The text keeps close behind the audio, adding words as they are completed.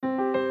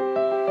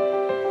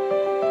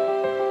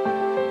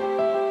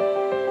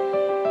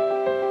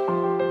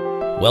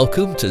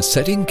Welcome to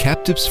Setting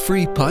Captives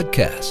Free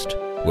podcast,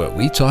 where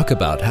we talk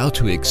about how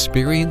to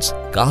experience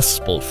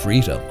gospel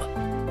freedom.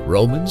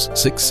 Romans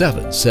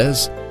 6:7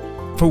 says,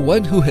 "For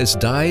one who has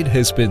died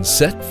has been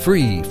set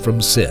free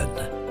from sin."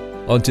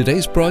 On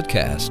today's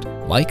broadcast,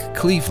 Mike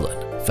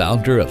Cleveland,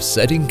 founder of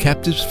Setting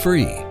Captives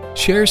Free,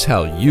 shares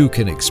how you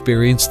can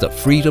experience the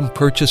freedom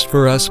purchased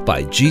for us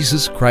by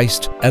Jesus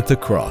Christ at the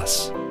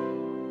cross.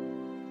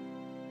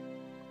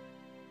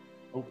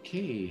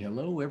 Okay,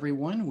 hello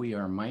everyone. We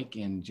are Mike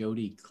and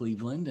Jody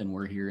Cleveland, and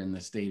we're here in the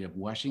state of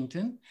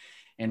Washington.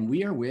 And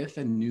we are with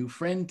a new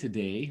friend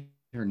today.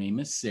 Her name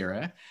is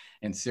Sarah.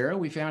 And Sarah,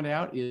 we found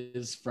out,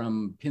 is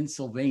from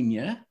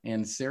Pennsylvania.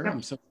 And Sarah,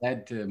 I'm so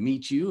glad to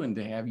meet you and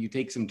to have you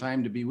take some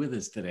time to be with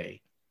us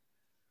today.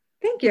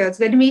 Thank you. It's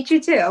good to meet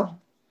you too.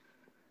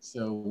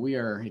 So we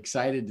are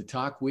excited to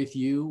talk with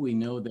you. We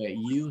know that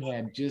you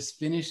had just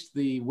finished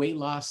the weight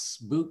loss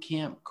boot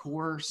camp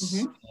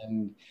course,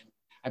 and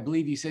I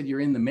believe you said you're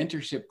in the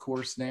mentorship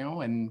course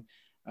now, and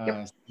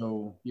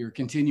so you're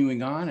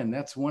continuing on, and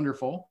that's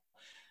wonderful.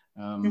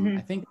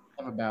 I think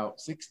we have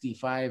about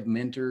 65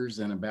 mentors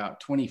and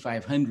about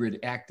 2,500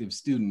 active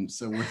students,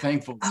 so we're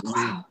thankful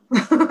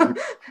for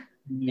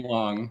you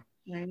along.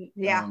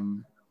 Yeah.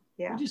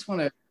 I just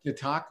want to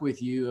talk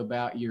with you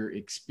about your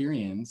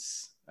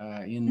experience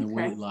in the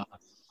weight loss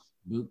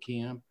boot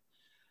camp.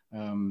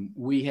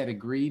 We had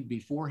agreed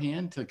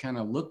beforehand to kind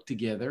of look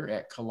together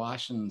at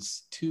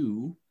Colossians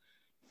 2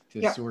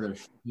 to sort of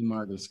theme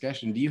our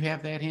discussion. Do you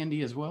have that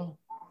handy as well?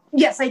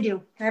 Yes, I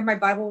do. I have my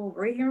Bible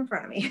right here in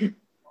front of me.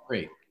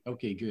 Great.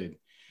 Okay, good.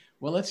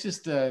 Well, let's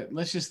just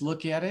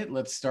look at it.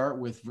 Let's start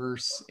with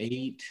verse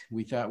 8.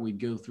 We thought we'd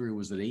go through,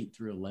 was it 8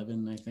 through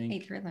 11, I think?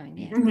 8 through 11,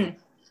 yeah.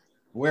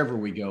 Wherever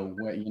we go,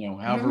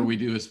 however we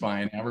do is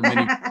fine, however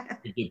many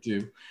we get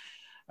to.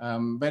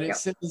 But it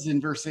says in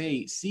verse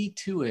 8, "See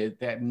to it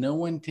that no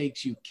one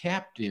takes you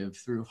captive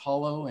through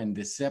hollow and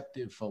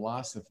deceptive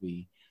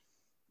philosophy,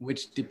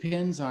 which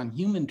depends on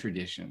human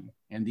tradition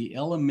and the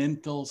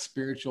elemental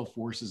spiritual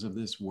forces of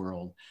this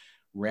world,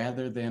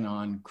 rather than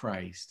on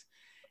Christ."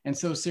 And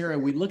so, Sarah,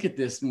 we look at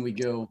this and we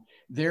go,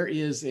 there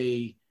is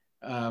a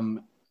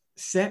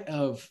set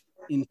of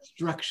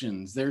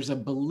instructions. There's a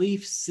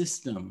belief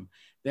system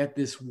that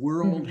this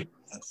world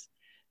has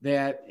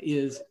that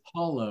is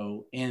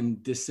hollow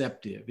and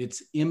deceptive.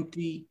 It's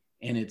empty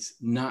and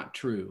it's not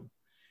true.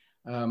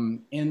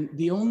 And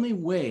the only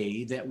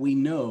way that we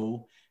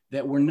know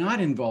that we're not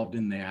involved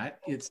in that,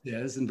 it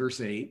says in verse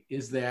 8,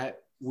 is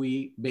that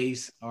we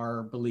base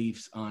our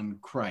beliefs on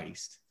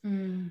Christ.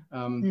 Can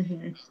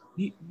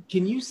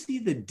you see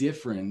the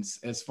difference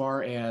as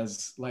far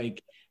as,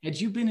 like, had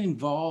you been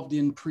involved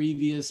in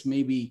previous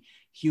maybe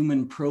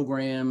human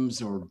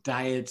programs or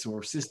diets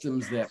or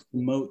systems that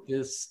promote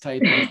this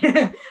type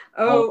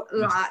of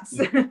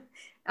lots.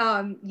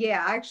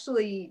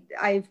 Actually,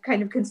 I've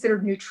kind of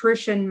considered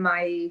nutrition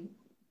my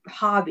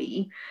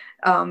hobby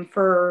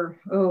for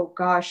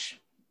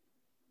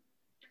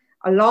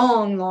a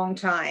long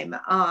time,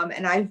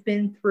 and I've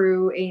been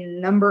through a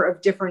number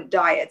of different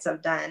diets.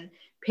 I've done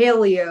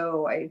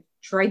paleo, I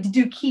tried to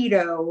do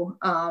keto,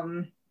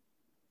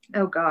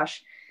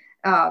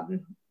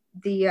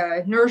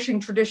 the nourishing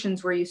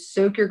traditions where you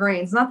soak your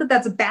grains. Not that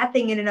that's a bad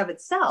thing in and of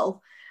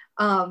itself,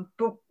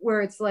 but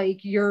where it's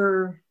like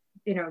you're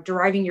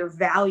deriving your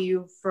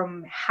value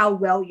from how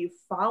well you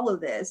follow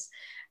this.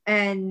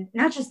 And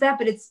not just that,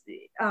 but it's,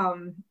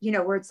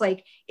 where it's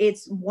like,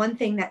 it's one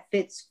thing that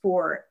fits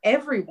for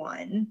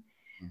everyone,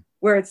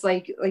 where it's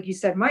like you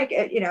said, Mike,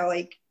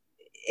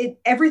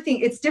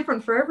 everything, it's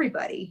different for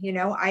everybody.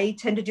 I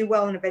tend to do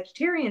well in a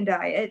vegetarian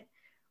diet,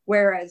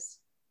 whereas,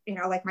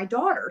 like my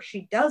daughter,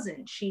 she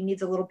doesn't, she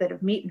needs a little bit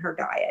of meat in her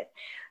diet.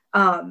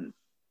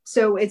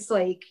 So it's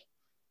like,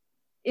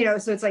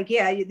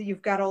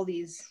 you've got all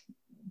these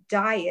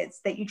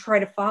diets that you try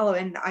to follow,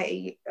 and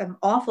I am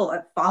awful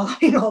at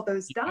following all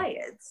those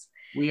diets.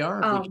 We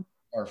are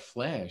our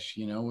flesh,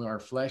 our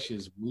flesh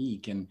is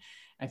weak, and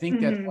I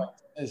think that's what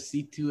it says,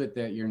 see to it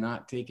that you're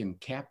not taken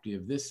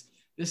captive. This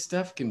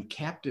stuff can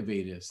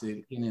captivate us,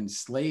 it can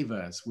enslave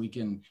us, we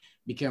can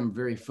become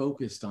very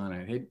focused on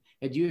it.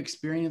 Had you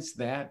experienced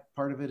that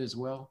part of it as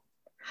well?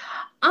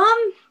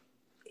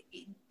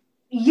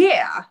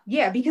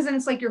 Yeah, because then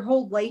it's like your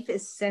whole life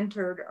is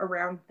centered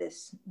around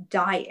this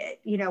diet,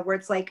 where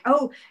it's like,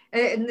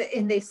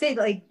 and they say,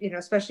 like,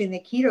 especially in the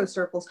keto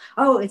circles,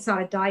 it's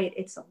not a diet,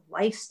 it's a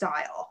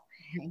lifestyle.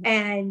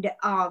 And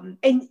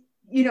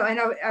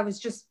I was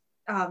just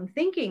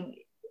thinking,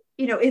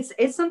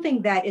 it's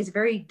something that is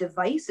very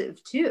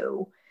divisive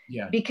too,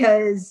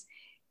 because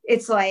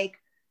it's like,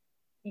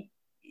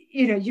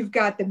 you've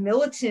got the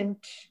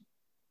militant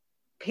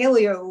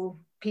paleo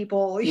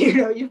people,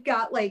 you've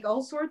got like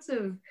all sorts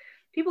of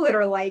people that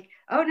are like,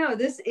 oh no,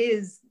 this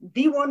is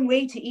the one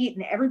way to eat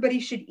and everybody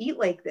should eat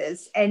like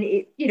this. And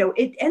it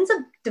ends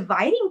up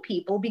dividing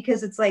people,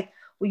 because it's like,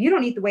 well, you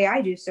don't eat the way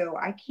I do, so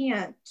I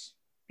can't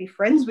be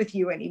friends with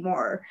you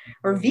anymore.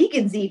 Or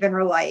vegans even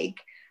are like,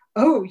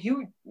 oh,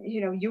 you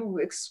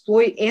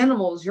exploit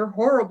animals, you're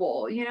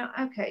horrible.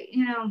 Okay,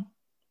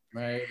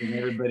 Right. And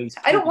everybody's,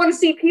 I don't want to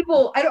see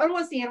people, I don't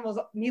want to see animals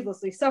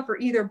needlessly suffer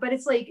either, but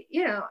it's like,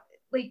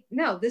 like,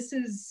 no, this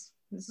is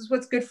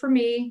what's good for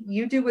me.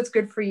 You do what's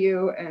good for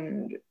you.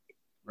 And,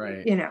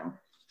 right. And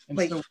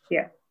like, so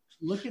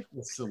look at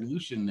the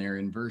solution there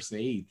in verse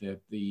 8,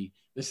 that the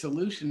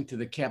solution to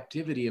the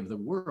captivity of the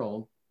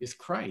world is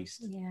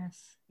Christ.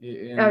 Yes.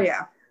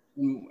 And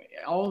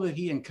all that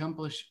he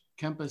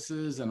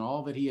encompasses and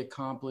all that he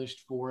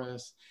accomplished for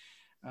us.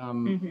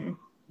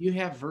 You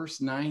have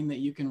verse 9 that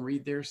you can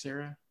read there,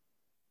 Sarah?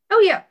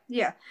 Oh,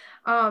 yeah.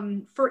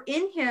 For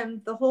in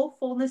him, the whole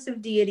fullness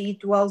of deity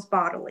dwells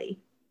bodily.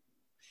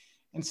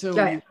 And so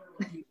you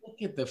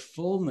look at the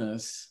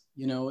fullness,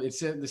 it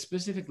said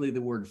specifically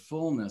the word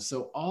fullness.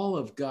 So all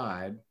of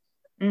God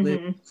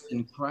lives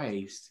in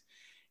Christ.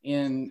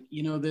 And,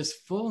 this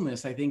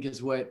fullness, I think,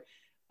 is what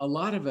a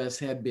lot of us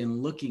had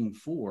been looking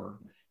for.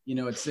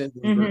 It says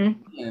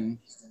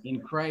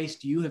in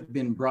Christ, you have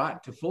been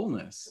brought to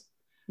fullness.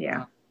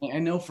 Yeah. I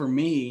know for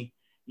me,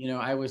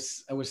 I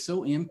was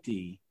so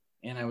empty,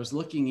 and I was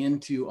looking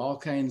into all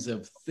kinds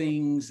of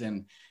things,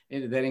 and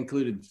that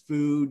included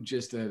food,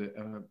 just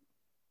a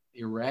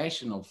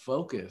irrational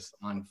focus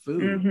on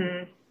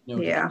food,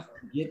 to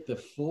get the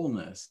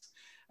fullness.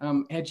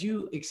 Had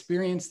you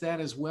experienced that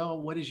as well?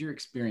 What is your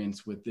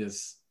experience with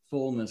this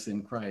fullness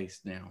in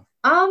Christ now?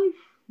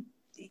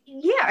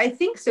 Yeah, I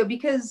think so,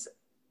 because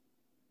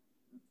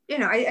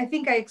I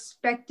think I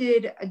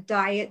expected a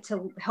diet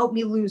to help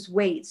me lose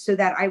weight so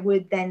that I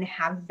would then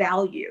have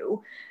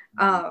value,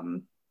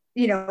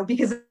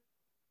 because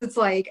it's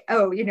like,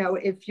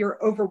 if you're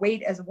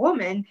overweight as a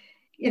woman,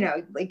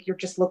 like you're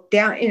just looked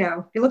down,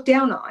 you look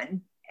down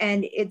on,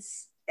 and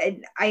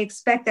I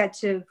expect that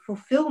to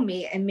fulfill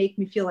me and make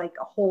me feel like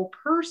a whole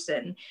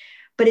person,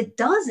 but it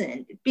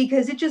doesn't,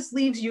 because it just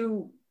leaves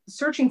you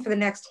searching for the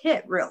next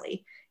hit,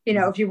 really.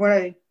 If you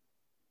want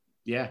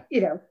to,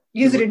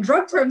 use it in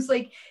drug terms,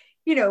 like,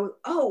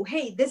 oh,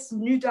 hey, this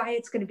new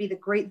diet's going to be the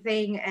great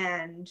thing.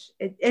 And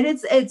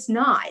it's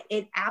not,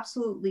 it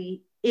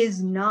absolutely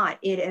is not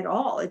it at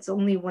all. It's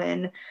only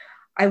when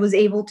I was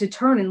able to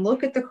turn and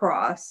look at the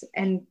cross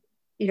and,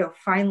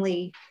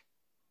 finally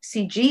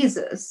see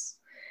Jesus,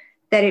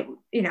 that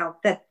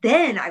that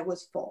then I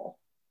was full.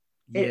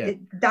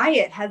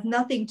 Diet has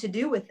nothing to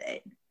do with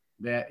it.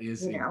 That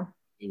is exactly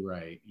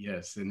right.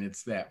 Yes. And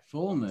it's that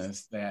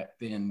fullness that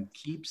then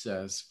keeps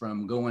us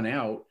from going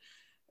out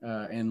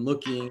and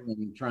looking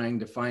and trying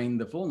to find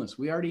the fullness.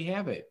 We already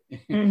have it.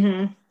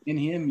 In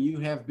him, you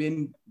have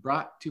been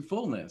brought to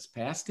fullness,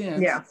 past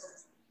tense. Yeah.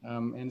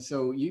 And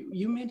so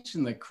you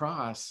mentioned the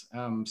cross,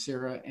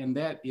 Sarah, and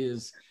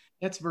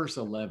that's verse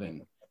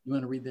 11. You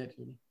want to read that,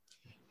 Judy?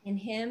 In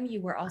him,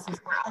 you were also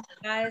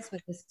circumcised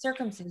with the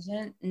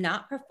circumcision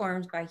not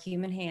performed by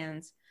human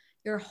hands.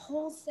 Your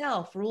whole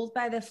self, ruled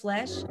by the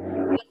flesh,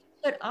 was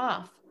put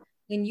off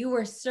when you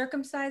were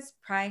circumcised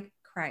by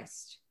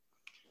Christ.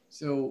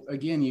 So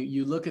again,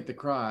 you look at the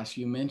cross,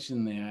 you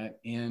mentioned that,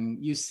 and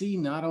you see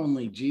not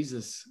only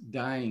Jesus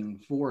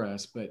dying for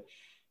us, but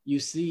you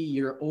see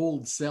your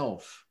old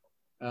self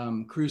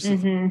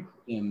crucified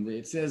him.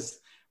 It says,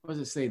 what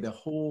does it say? The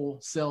whole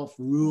self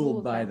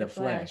ruled by the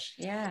flesh.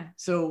 Yeah.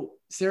 So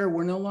Sarah,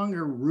 we're no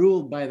longer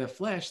ruled by the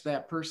flesh.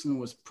 That person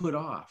was put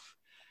off.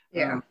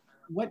 Yeah.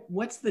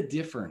 What's the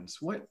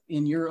difference? What,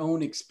 in your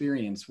own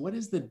experience, what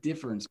is the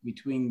difference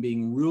between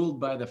being ruled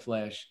by the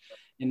flesh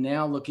and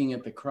now looking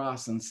at the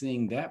cross and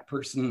seeing that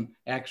person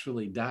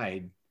actually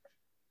died?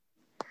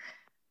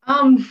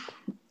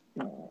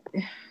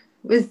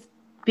 With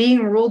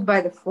being ruled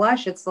by the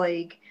flesh, it's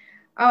like,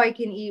 oh, I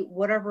can eat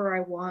whatever I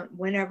want,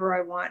 whenever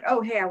I want.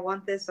 Oh, hey, I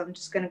want this. I'm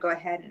just going to go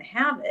ahead and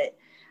have it.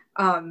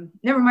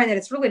 Never mind that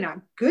it's really not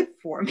good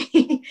for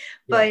me,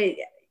 but,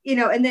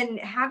 and then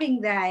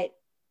having that,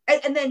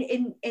 and then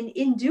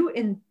in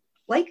doing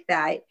like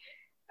that,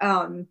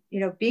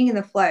 being in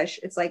the flesh,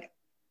 it's like,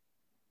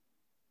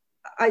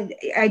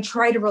 I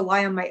try to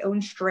rely on my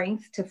own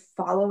strength to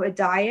follow a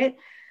diet,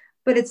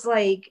 but it's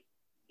like,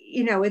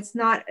 it's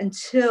not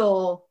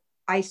until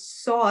I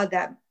saw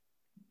that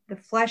the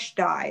flesh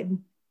died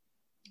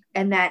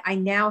and that I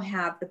now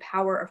have the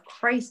power of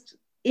Christ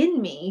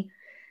in me,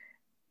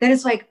 then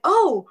it's like,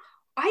 oh,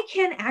 I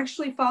can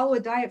actually follow a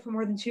diet for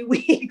more than 2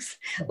 weeks.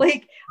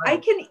 Like, I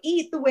can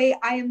eat the way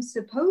I am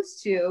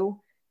supposed to,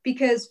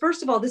 because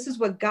first of all, this is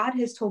what God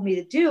has told me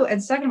to do.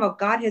 And second of all,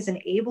 God has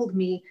enabled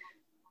me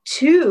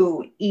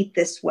to eat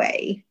this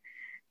way.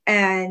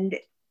 And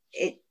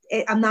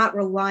I'm not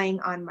relying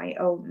on my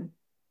own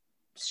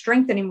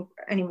strength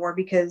anymore,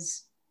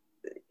 because,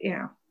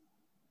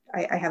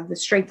 I have the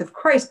strength of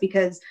Christ,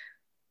 because,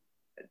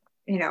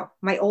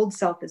 my old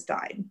self has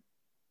died.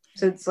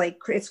 So it's like,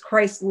 it's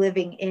Christ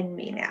living in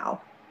me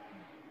now.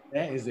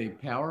 That is a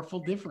powerful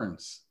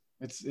difference.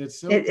 It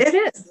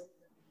is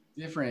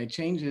different. It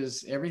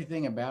changes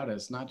everything about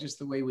us, not just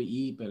the way we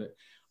eat, but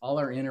all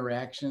our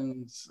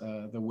interactions,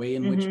 the way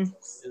in which we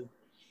live.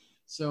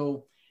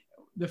 So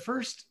the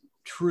first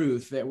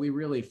truth that we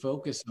really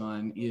focus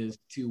on is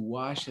to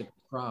wash at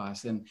the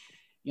cross. And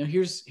You know,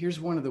 here's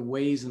one of the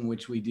ways in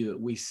which we do it.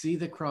 We see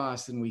the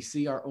cross and we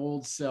see our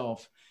old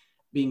self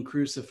being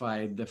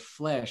crucified, the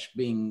flesh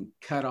being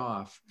cut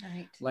off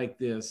like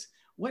this.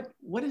 What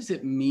does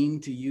it mean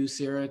to you,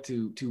 Sarah,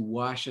 to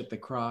wash at the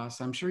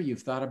cross? I'm sure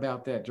you've thought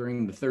about that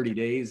during the 30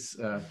 days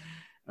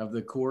of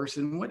the course.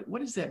 And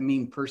what does that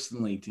mean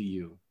personally to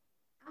you?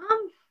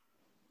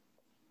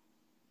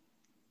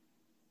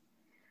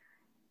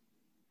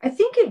 I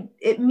think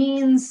it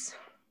means,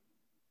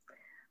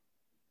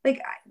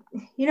 like,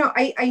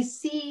 I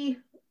see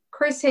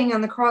Christ hanging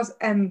on the cross,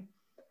 and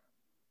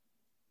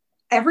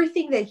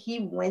everything that he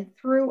went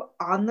through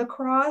on the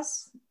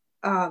cross,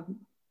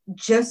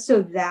 just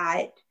so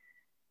that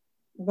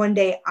one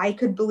day I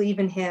could believe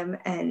in him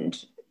and,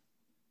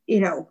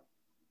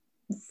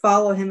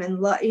 follow him and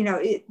love,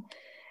 it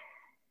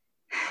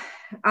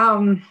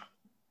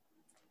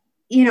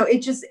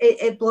just,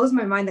 it blows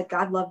my mind that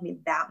God loved me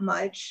that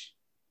much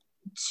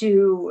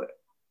to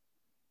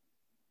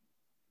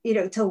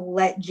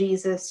let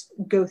Jesus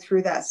go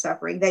through that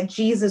suffering, that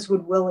Jesus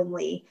would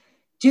willingly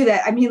do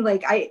that. I mean,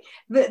 like,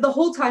 the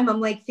whole time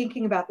I'm like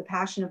thinking about the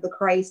Passion of the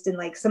Christ and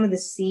like some of the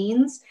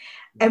scenes,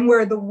 and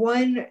where the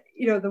one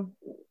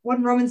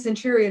Roman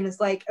centurion is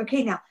like,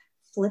 okay, now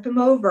flip him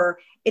over.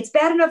 It's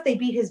bad enough they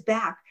beat his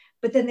back,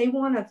 but then they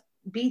want to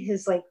beat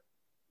his, like,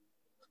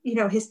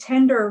 his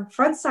tender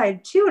front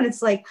side too. And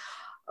it's like,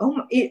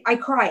 I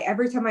cry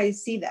every time I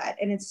see that.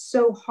 And it's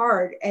so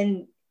hard.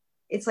 And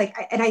it's like,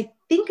 I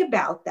think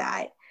about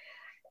that,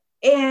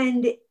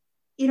 and,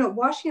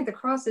 washing at the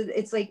cross,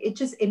 it's like,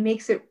 it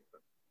makes it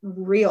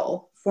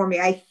real for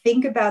me. I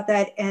think about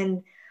that,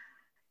 and,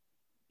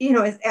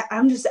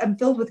 I'm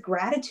filled with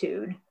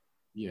gratitude.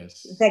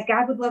 Yes. That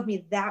God would love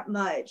me that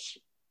much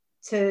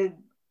to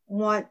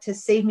want to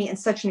save me in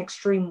such an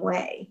extreme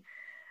way.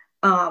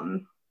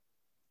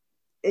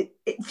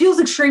 It feels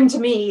extreme to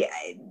me,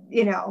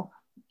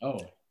 Oh,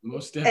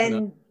 most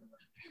definitely.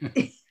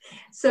 And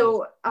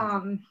so,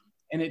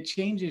 and it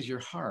changes your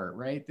heart,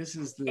 right?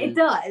 It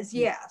does,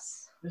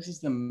 yes. This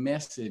is the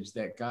message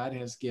that God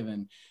has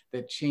given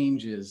that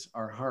changes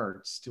our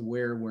hearts to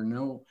where we're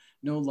no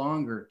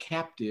longer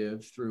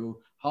captive through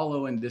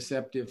hollow and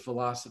deceptive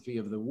philosophy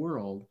of the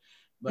world,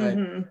 but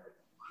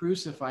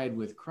crucified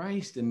with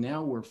Christ, and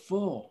now we're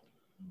full.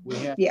 We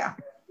have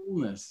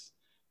fullness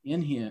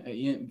in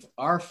him.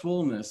 Our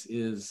fullness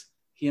is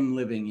him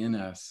living in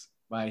us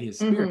by his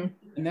Spirit.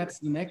 And that's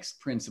the next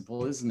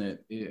principle, isn't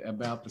it?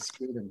 About the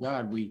Spirit of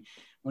God.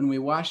 When we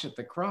wash at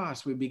the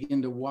cross, we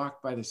begin to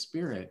walk by the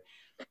Spirit.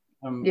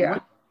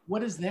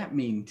 What does that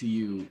mean to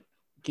you?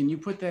 Can you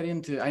put that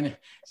into, I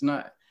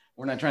know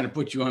we're not trying to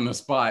put you on the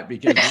spot,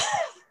 because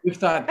we've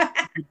thought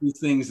these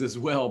things as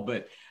well,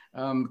 but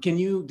can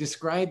you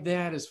describe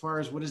that as far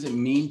as what does it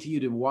mean to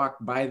you to walk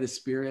by the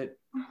Spirit?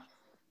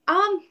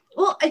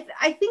 Well,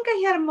 I think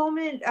I had a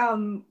moment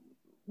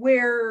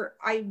where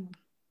I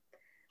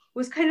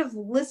was kind of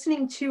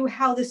listening to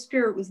how the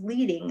Spirit was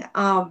leading.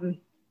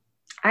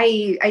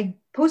 I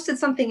posted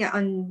something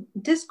on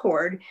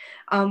Discord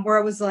where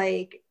I was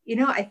like,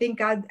 I think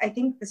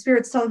the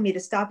Spirit's telling me to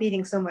stop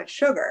eating so much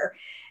sugar.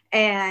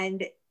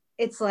 And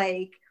it's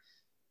like,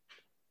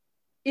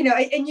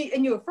 and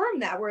you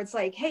affirm that, where it's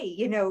like, hey,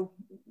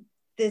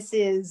 this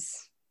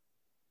is,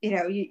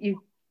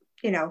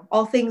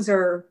 all things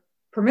are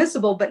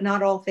permissible, but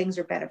not all things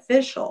are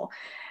beneficial.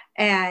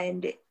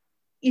 And,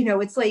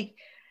 it's like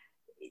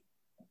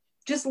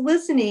just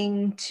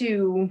listening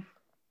to,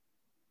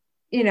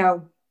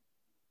 to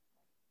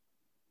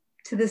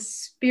the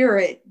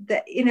Spirit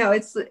that,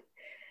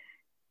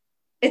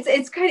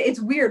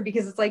 it's weird,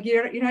 because it's like,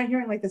 you're not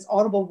hearing like this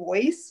audible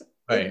voice,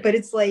 right? But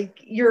it's like,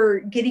 you're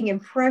getting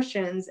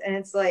impressions, and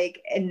it's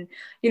like, and,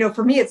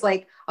 for me, it's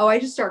like, oh, I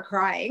just start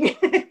crying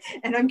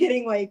and I'm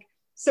getting like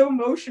so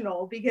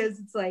emotional, because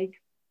it's like,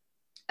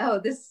 oh,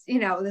 this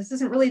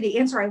isn't really the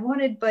answer I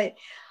wanted, but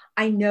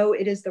I know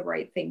it is the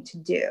right thing to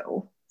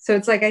do. So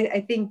it's like,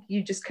 I think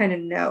you just kind of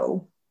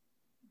know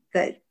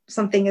that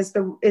something is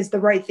the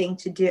right thing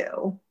to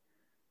do.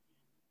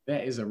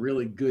 That is a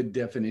really good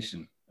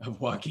definition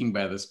of walking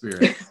by the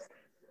Spirit.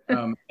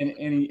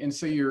 And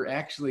so you're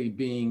actually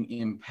being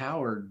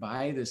empowered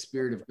by the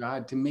Spirit of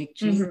God to make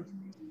change in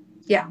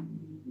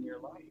your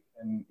life.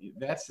 And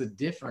that's the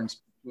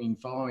difference between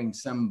following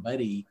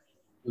somebody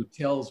who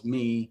tells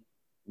me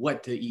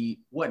what to eat,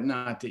 what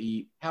not to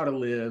eat, how to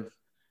live.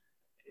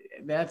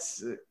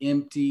 That's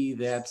empty,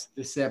 that's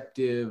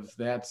deceptive,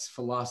 that's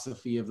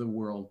philosophy of the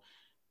world.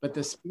 But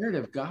the Spirit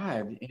of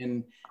God,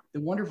 and the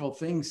wonderful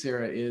thing,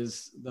 Sarah,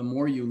 is the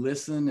more you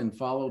listen and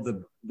follow,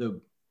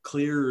 the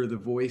clearer the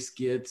voice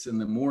gets,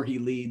 and the more he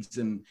leads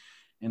and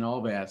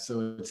all that.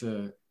 So it's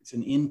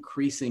an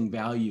increasing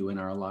value in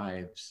our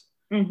lives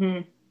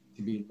to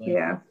be led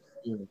by the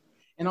Spirit.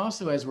 And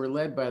also, as we're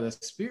led by the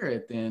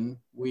Spirit, then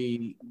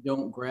we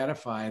don't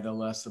gratify the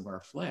lusts of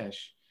our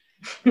flesh.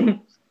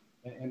 And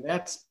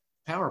that's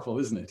powerful,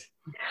 isn't it?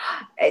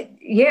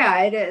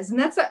 Yeah, it is. And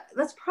that's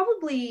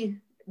probably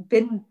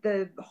been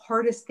the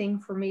hardest thing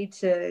for me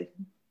to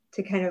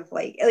kind of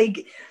like,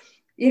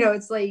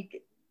 it's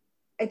like,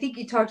 I think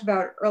you talked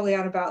about early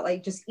on about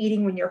like just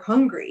eating when you're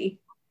hungry.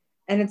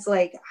 And it's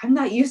like, I'm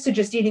not used to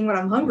just eating when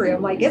I'm hungry.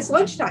 I'm like, it's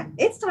lunchtime.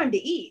 It's time to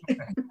eat.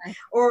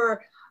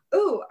 Or,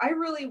 oh, I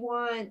really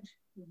want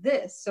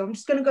this, so I'm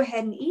just going to go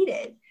ahead and eat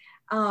it.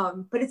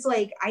 But it's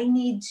like, I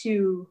need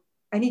to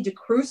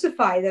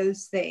crucify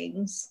those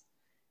things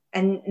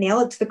and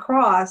nail it to the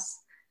cross.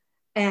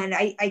 And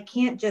I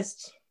can't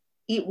just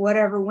eat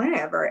whatever,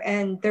 whenever.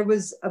 And there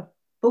was a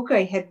book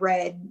I had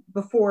read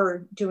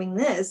before doing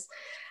this,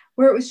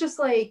 where it was just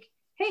like,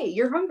 hey,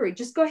 you're hungry,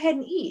 just go ahead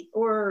and eat.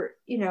 Or,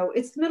 you know,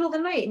 it's the middle of the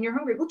night and you're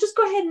hungry, well, just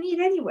go ahead and eat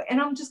anyway. And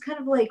I'm just kind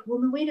of like,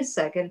 well, no, wait a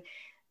second.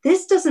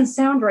 This doesn't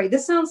sound right.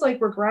 This sounds like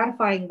we're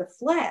gratifying the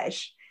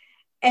flesh.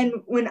 And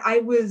when I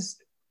was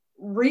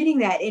reading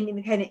that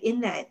and kind of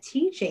in that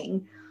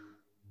teaching,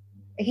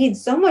 I gained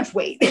so much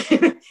weight.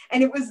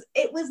 And it was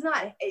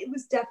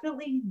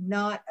definitely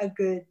not a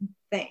good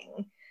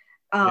thing.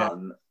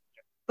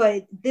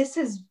 But this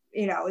is,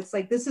 you know, it's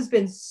like, this has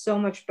been so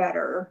much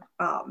better.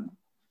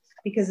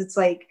 Because it's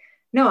like,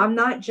 no, I'm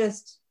not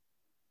just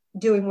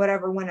doing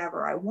whatever,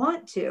 whenever I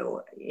want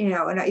to, you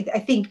know. And I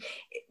think,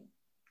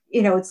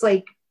 you know, it's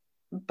like,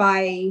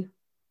 by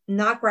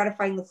not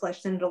gratifying the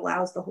flesh, then it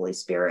allows the Holy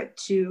Spirit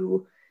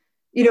to,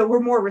 you know, we're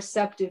more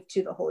receptive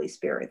to the Holy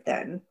Spirit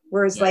then.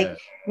 Whereas like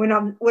when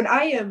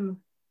I am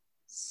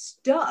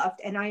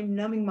stuffed and I'm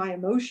numbing my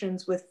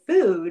emotions with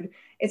food,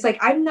 it's like,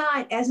 I'm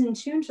not as in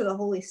tune to the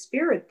Holy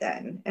Spirit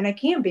then. And I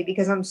can't be,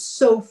 because I'm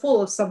so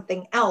full of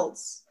something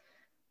else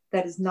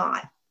that is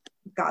not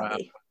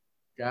godly. Wow.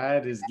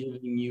 God is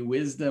giving you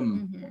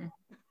wisdom.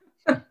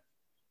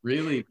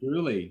 Really,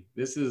 truly.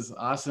 This is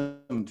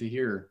awesome to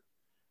hear.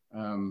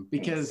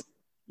 Because,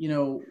 you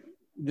know,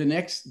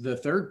 the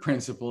third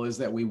principle is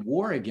that we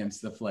war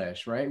against the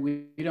flesh, right?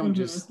 We don't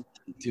just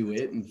do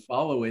it and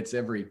follow its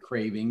every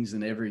cravings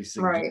and every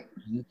suggestion.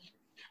 Right.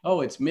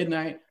 Oh, it's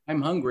midnight,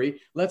 I'm hungry,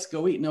 let's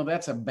go eat. No,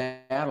 that's a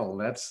battle.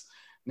 That's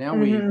now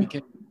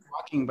because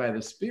walking by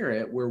the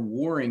Spirit, we're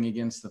warring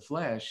against the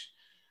flesh.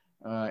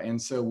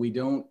 And so we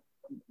don't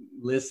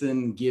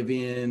listen, give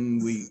in.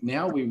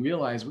 We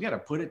realize we got to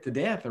put it to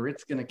death or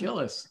it's going to kill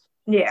us.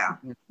 Yeah.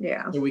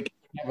 So we can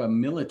have a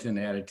militant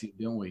attitude,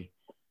 don't we?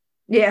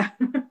 Yeah.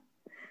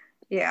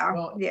 Yeah.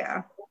 Well,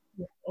 yeah.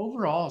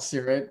 Overall,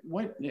 Sarah,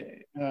 what,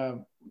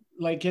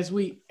 like, as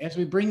we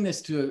bring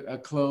this to a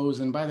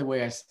close, and by the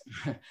way,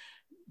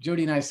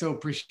 Jody and I so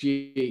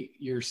appreciate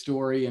your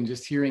story and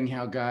just hearing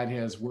how God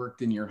has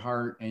worked in your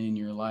heart and in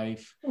your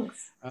life.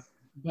 Thanks.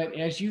 But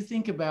as you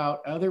think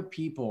about other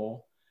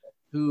people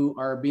who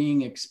are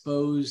being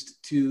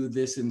exposed to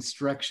this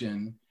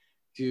instruction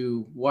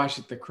to wash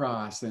at the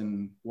cross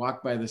and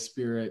walk by the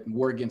Spirit and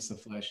war against the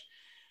flesh,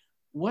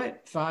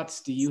 what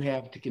thoughts do you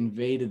have to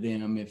convey to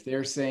them if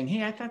they're saying,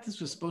 hey, I thought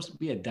this was supposed to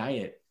be a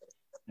diet.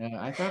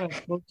 I thought I was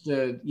supposed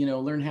to, you know,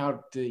 learn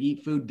how to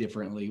eat food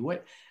differently.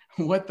 What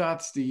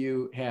thoughts do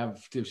you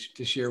have to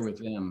share with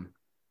them?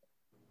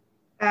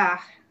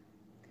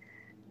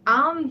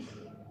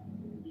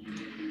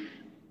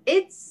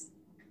 It's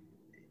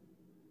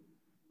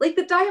like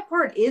the diet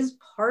part is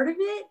part of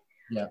it.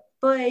 Yeah.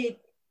 But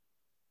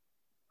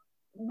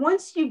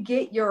once you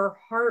get your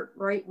heart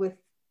right with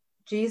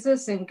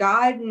Jesus and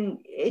God, and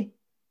it,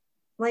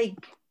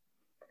 like,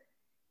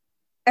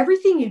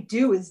 everything you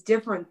do is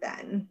different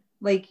then.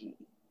 Like,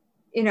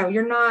 you know,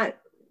 you're not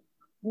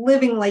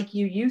living like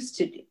you used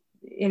to do,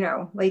 you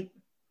know, like,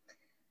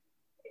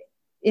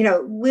 you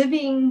know,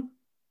 living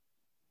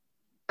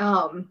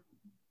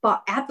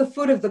but at the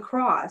foot of the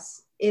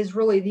cross is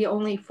really the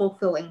only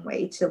fulfilling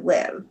way to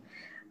live.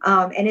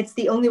 And it's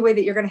the only way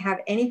that you're going to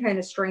have any kind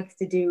of strength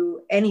to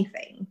do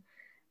anything.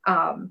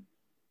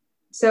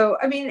 So,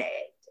 I mean,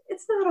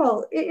 it's not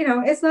all, you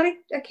know, it's not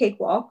a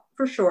cakewalk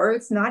for sure.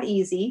 It's not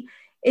easy.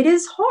 It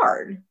is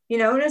hard, you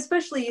know, and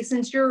especially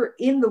since you're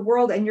in the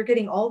world and you're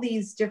getting all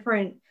these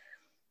different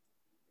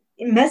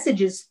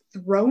messages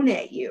thrown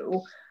at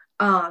you.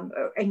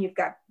 And you've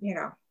got, you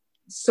know,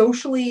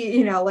 socially,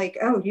 you know, like,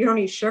 oh, you don't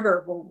eat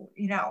sugar. Well,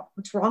 you know,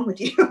 what's wrong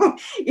with you?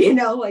 You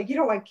know, like, you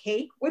don't want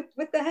cake? What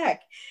the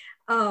heck?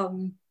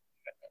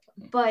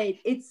 But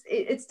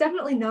it's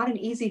definitely not an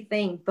easy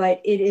thing,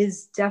 but it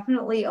is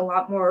definitely a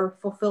lot more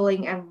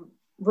fulfilling and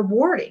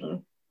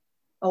rewarding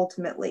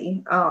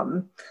ultimately.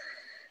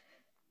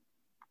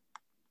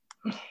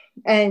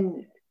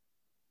 And,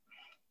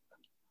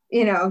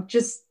 you know,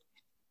 just,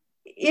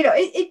 you know,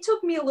 it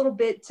took me a little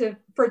bit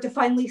for it to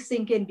finally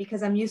sink in,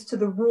 because I'm used to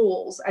the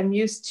rules. I'm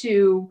used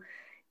to,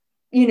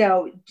 you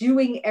know,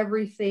 doing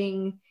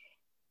everything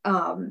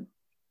in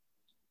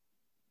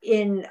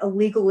a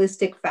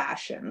legalistic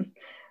fashion.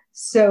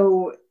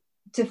 So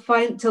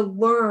to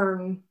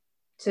learn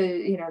to,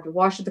 you know, to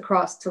wash at the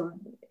cross, to,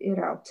 you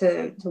know,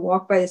 to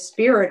walk by the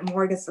Spirit and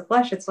war against the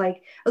flesh, it's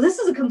like, oh, this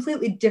is a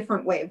completely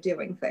different way of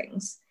doing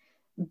things,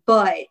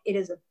 but it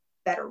is a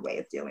better way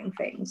of doing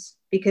things,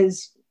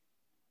 because,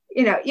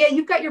 you know, yeah,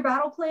 you've got your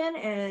battle plan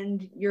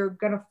and you're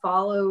going to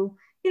follow,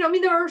 you know, I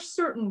mean, there are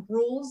certain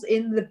rules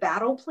in the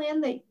battle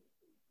plan that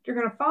you're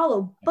going to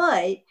follow,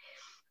 but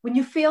when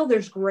you fail,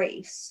 there's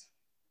grace.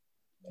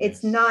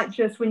 It's not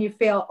just when you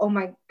fail, oh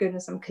my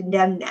goodness, I'm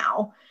condemned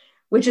now,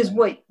 which is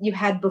what you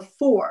had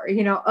before.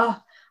 You know, oh,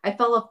 I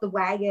fell off the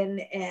wagon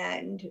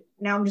and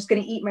now I'm just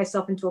going to eat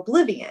myself into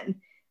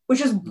oblivion,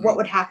 which is what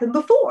would happen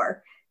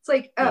before. It's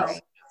like, oh,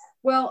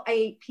 well, I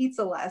ate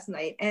pizza last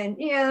night and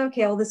yeah,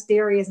 okay, all this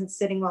dairy isn't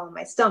sitting well in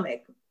my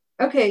stomach.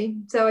 Okay,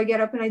 so I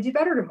get up and I do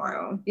better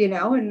tomorrow, you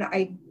know, and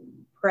I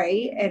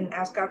pray and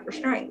ask God for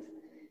strength.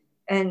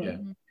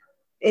 And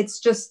it's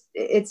just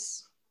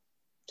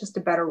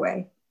a better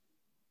way.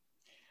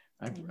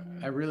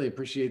 I really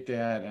appreciate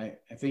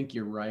that. I think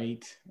you're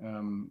right.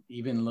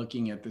 Even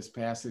looking at this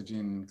passage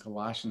in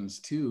Colossians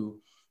 2,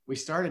 we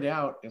started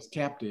out as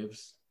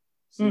captives.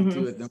 See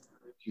to it, that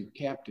you're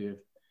captive.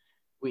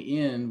 We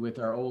end with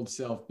our old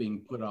self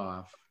being put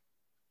off.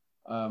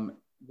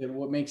 Then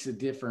what makes a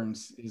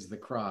difference is the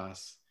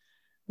cross.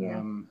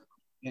 And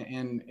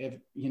if,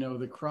 you know,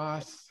 the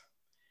cross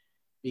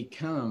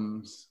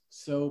becomes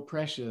so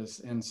precious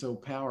and so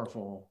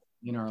powerful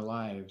in our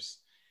lives,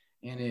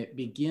 and it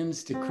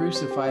begins to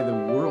crucify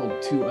the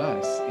world to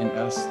us and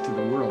us to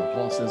the world.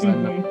 Paul says,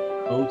 I'm not going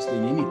to boast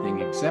in anything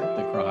except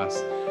the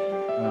cross.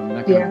 I'm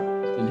not going to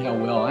boast in how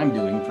well I'm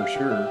doing, for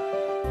sure.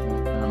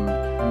 I'm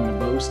going to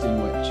boast in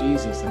what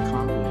Jesus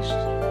accomplished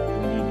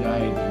when he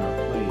died in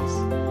our place.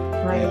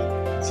 Right.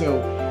 And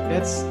so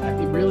that's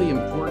really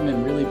important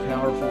and really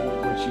powerful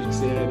what you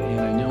said,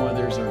 and I know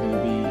others are going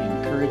to be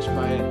encouraged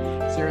by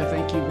it. Sarah,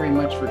 thank you very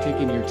much for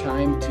taking your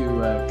time to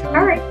come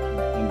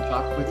and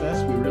talk with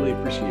us. We really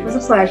appreciate it. It was a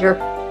pleasure.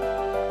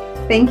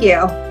 Thank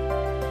you.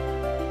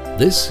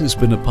 This has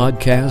been a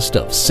podcast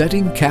of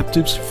Setting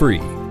Captives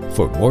Free.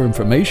 For more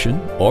information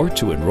or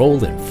to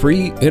enroll in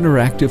free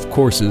interactive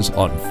courses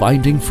on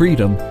finding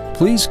freedom,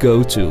 please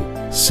go to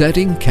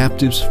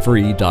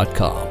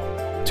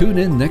settingcaptivesfree.com. Tune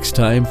in next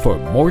time for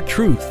more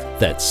truth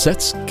that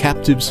sets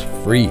captives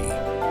free.